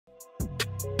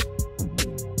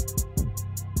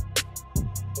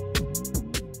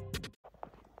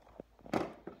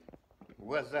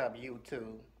What's up,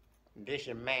 YouTube? This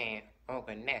your man,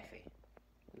 Uncle Neffy.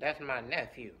 That's my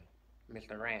nephew,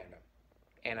 Mr. Random.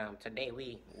 And today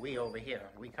we over here.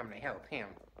 We come to help him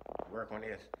work on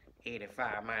this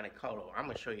 85 Monte Carlo. I'm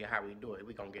gonna show you how we do it.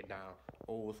 We gonna get down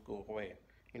old school way.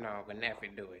 You know, Uncle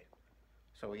Neffy do it.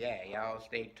 So yeah, y'all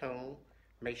stay tuned.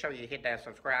 Make sure you hit that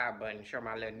subscribe button. Show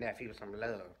my little nephew some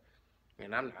love.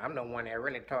 And I'm the one that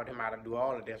really taught him how to do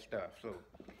all of this stuff. So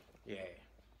yeah.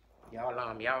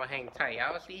 Y'all hang tight.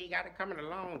 Y'all see he got it coming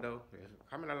along though. It's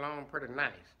coming along pretty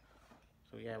nice.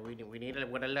 So yeah, we need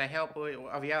it with a little help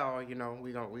of y'all. You know,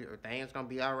 things gonna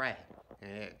be all right.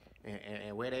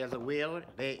 And where there's a will,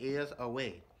 there is a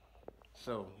way.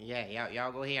 So yeah,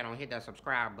 y'all go ahead and hit that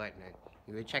subscribe button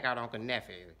and you check out Uncle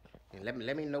Neffy. And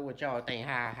let me know what y'all think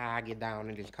how I get down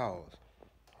in this cause.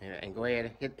 And go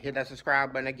ahead and hit that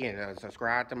subscribe button again.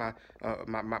 Subscribe to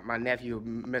my nephew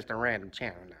Mr. Random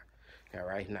channel now. All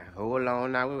right, now hold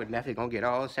on now. We're definitely gonna get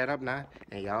all set up now,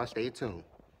 and y'all stay tuned.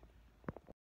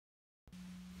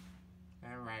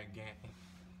 All right, gang.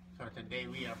 So today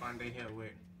we up under here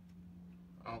with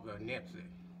Uncle Nipsey.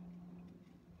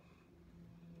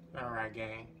 All right,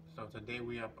 gang. So today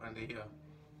we up under here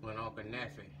with Uncle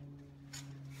Neffy.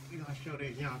 We gonna show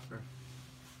this youngster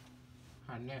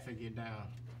how Neffy get down.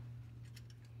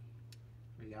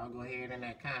 So y'all go ahead in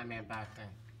that comment box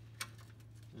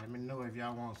and let me know if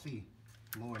y'all want to see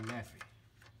more Neffy.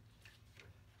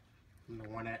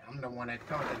 I'm the one that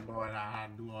taught this boy how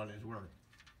to do all this work.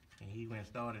 And he went and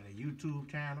started a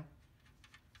YouTube channel.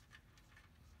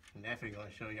 Neffy gonna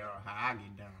show y'all how I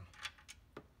get down.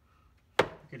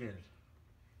 Look at this.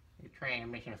 The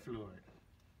transmission fluid.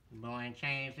 The boy ain't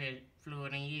changed his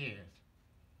fluid in years.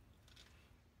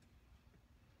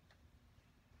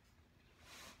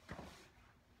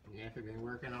 Neffy been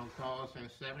working on cars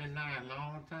since '79,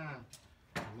 long time.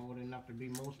 I'm old enough to be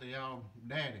most of y'all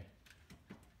daddy.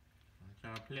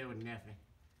 Don't y'all play with Neffy.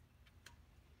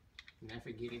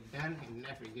 Neffy get it done and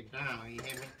Neffy get down, you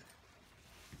hear me?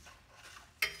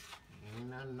 Ain't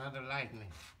nothing other like me.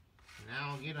 And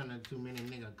I don't get under too many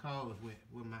nigga calls with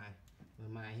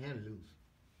my hair loose.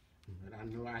 But I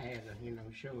know I had to, you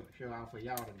know, show out for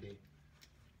y'all today.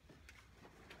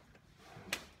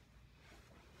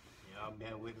 Y'all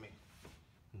bear with me.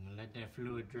 I'm gonna let that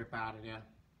fluid drip out of there.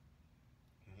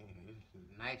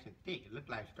 It's nice and thick. It looks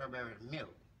like strawberry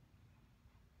milk.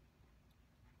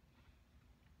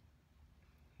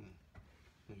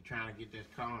 We're trying to get this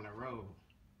car on the road.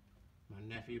 My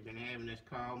nephew been having this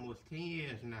car almost 10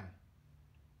 years now.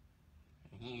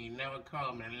 And he ain't never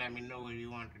called me and let me know what he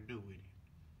wanted to do with it.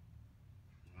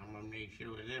 I'm gonna make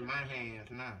sure it's in my hands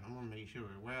now. I'm gonna make sure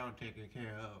it's well taken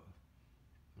care of.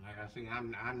 Like I say,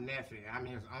 I'm Neffy. I'm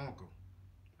his uncle.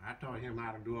 I taught him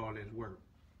how to do all this work.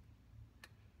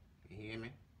 You hear me?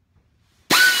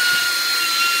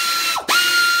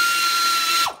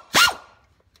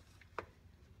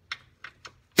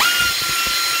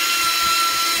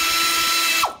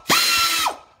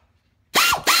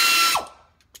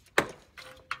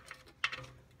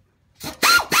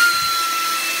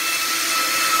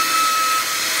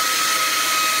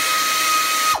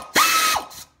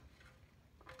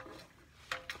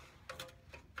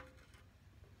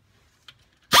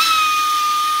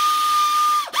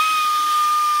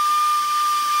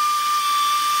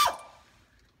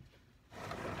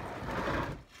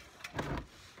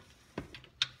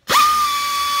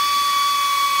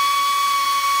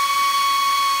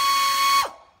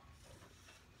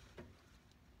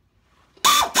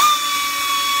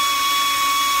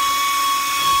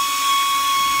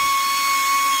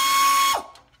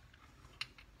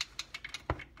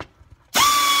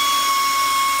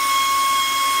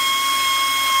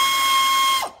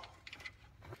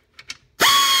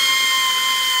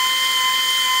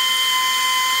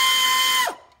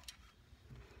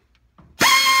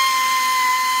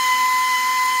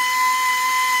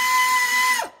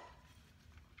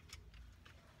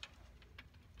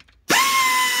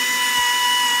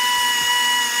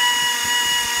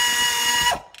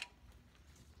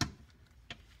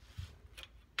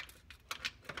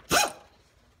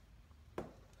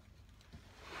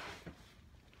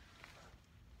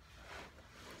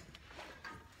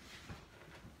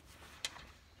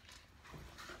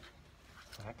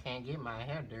 I can't get my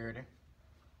hair dirty.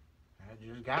 I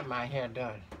just got my hair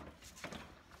done.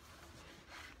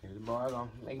 This boy gonna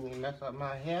make me mess up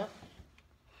my hair.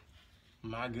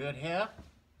 My good hair.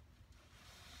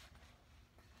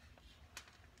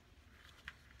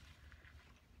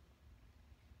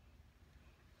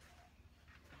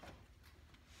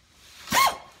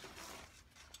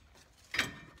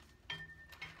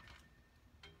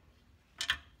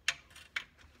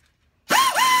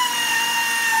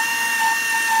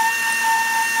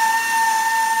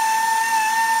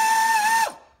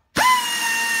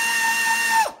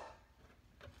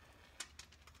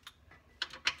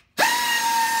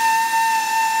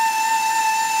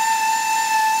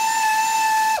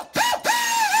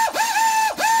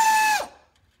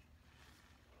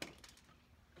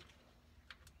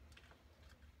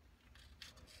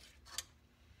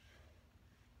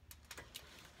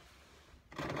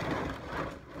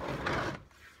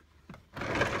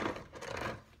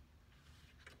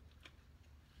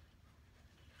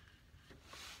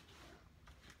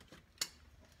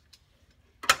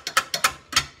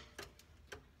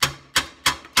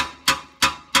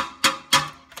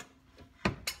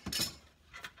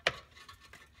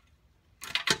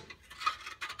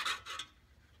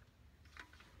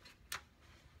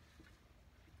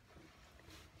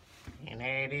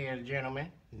 there it is, gentlemen.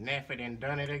 Neffy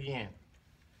done it again.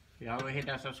 Y'all go hit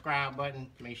that subscribe button.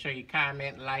 Make sure you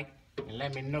comment, like, and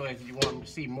let me know if you want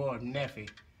to see more of Neffy.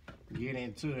 Get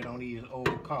into it on these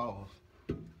old cars.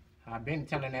 I've been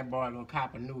telling that boy to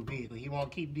cop a new vehicle. He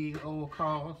won't keep these old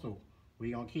cars, so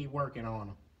we gonna keep working on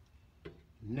them.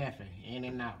 Neffy, in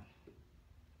and out.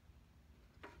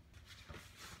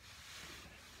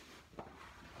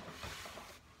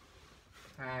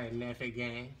 Alright, Neffy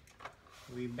gang.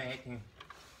 We back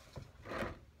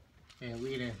and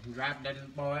we done dropped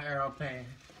that boy arrow pan.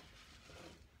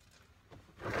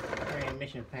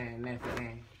 Transmission pan, Neffy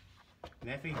gang.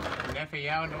 Neffy,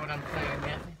 y'all know what I'm saying,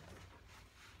 Neffy?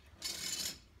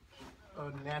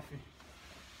 Oh, Neffy.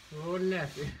 Oh,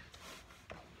 Neffy.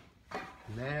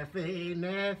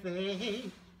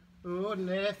 Neffy. Oh,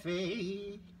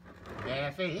 Neffy.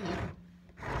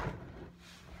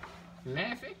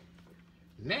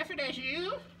 Neffy, that's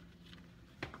you?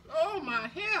 Oh, my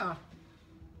hair.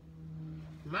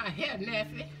 My hair,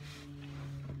 Neffy.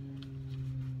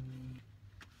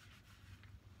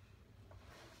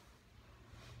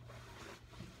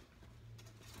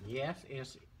 Yes,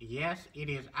 it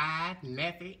is I,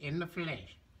 Neffy, in the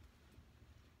flesh.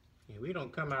 Yeah, we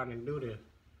don't come out and do this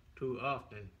too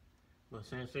often, but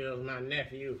since it was my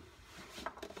nephew,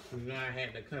 now I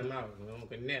had to come out.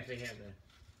 Uncle Neffy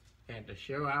had to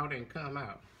show out and come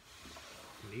out.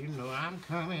 You know I'm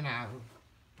coming out.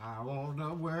 I want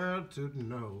the world to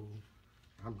know.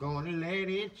 I'm gonna let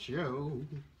it show.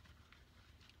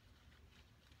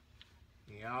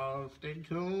 Y'all stay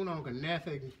tuned. Uncle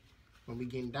Neffy gonna be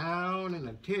getting down in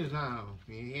the T-zone.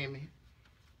 You hear me?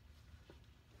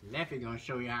 Neffy gonna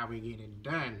show you how we get it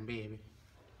done, baby.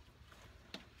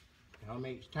 Y'all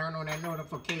turn on that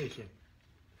notification.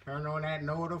 Turn on that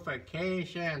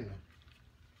notification.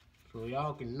 So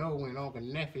y'all can know when Uncle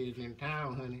Neffy is in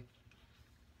town, honey.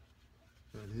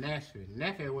 So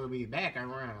Neffy will be back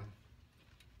around.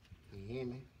 You hear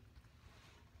me?